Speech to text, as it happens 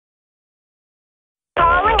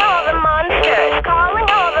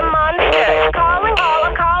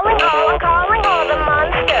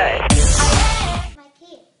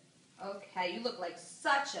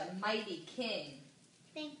such a mighty king.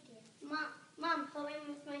 Thank you. Mom, help me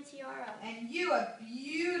with my tiara. And you a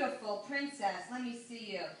beautiful princess. Let me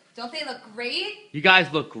see you. Don't they look great? You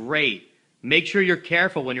guys look great. Make sure you're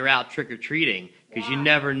careful when you're out trick-or-treating, because you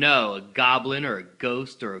never know, a goblin or a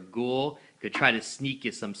ghost or a ghoul could try to sneak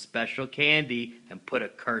you some special candy and put a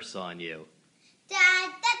curse on you. Dad,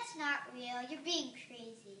 that's not real. You're being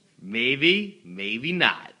crazy. Maybe, maybe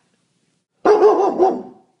not.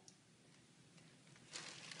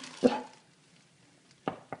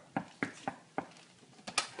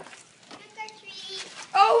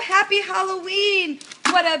 Oh, happy Halloween!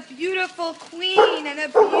 What a beautiful queen and a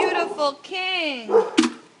beautiful king.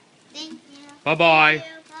 Thank you. Bye-bye.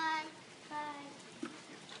 Thank you.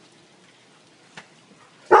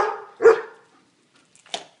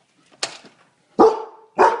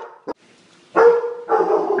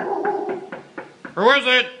 Who is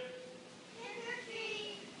it?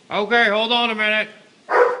 Okay, hold on a minute.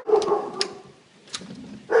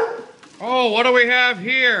 Oh, what do we have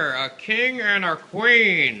here? A king and a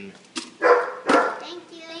queen. Thank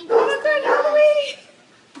you. Thank you. Oh, good Halloween!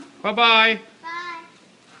 Bye-bye. Bye.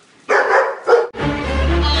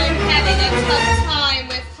 I'm having a tough time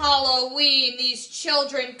with Halloween. These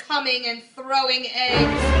children coming and throwing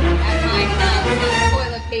eggs at my house and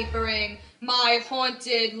toilet papering my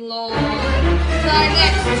haunted lawn. The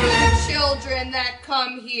next two children that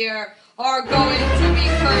come here are going to be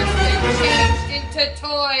cursed and changed into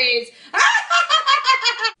toys.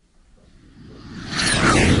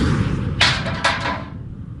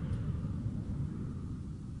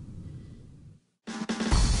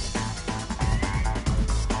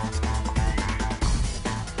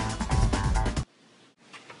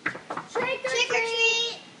 Trick or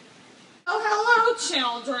treat. Oh, hello,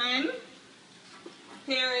 children.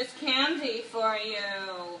 Here is candy for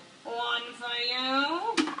you. One for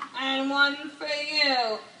you, and one for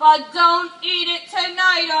you. But don't eat it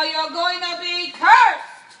tonight or you're going to be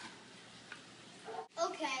cursed.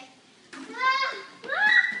 Okay.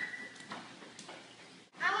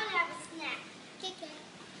 I want to have a snack. Kick it.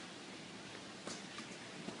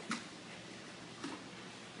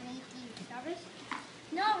 Anything,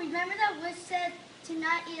 No, remember that wish said to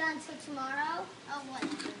not eat until tomorrow? Oh,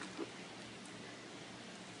 whatever.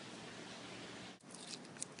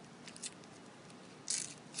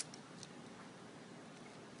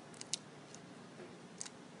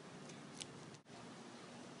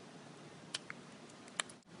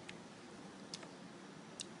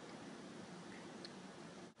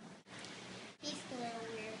 He's a little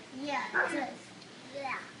weird. Yeah, it does.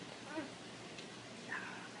 Yeah.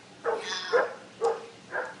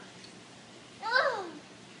 Oh.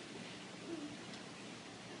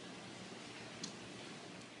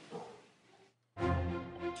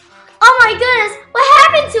 Oh my goodness, what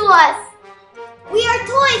happened to us? We are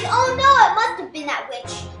toys. Oh no, it must have been that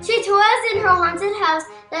witch. She told us in her haunted house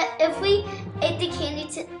that if we ate the candy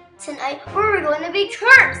tonight, we were going to be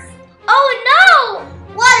cursed. Oh no!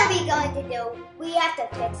 What are we going to do? We have to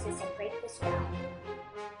fix this and break the spell.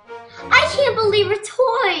 I can't believe we're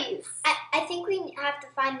toys. I think we have to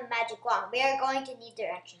find the magic wand. We are going to need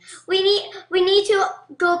directions. We need to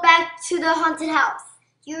go back to the haunted house.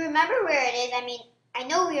 Do you remember where it is? I mean, I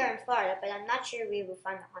know we are in Florida, but I'm not sure we will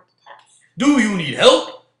find the haunted house. Do you need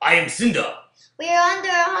help? I am Cinda. We are under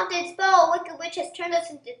a haunted spell. A wicked witch has turned us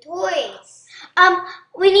into toys.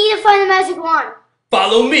 We need to find the magic wand.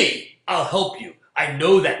 Follow me. I'll help you. I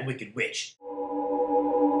know that wicked witch.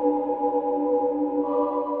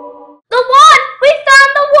 The wand! We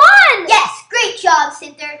found the wand! Yes, great job,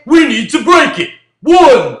 Cinder. We need to break it. 1,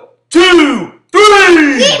 2, 3!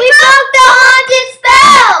 We broke the haunted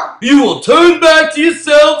spell! You will turn back to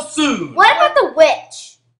yourself soon. What about the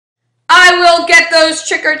witch? I will get those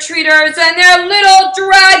trick-or-treaters and their little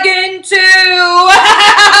dragon too!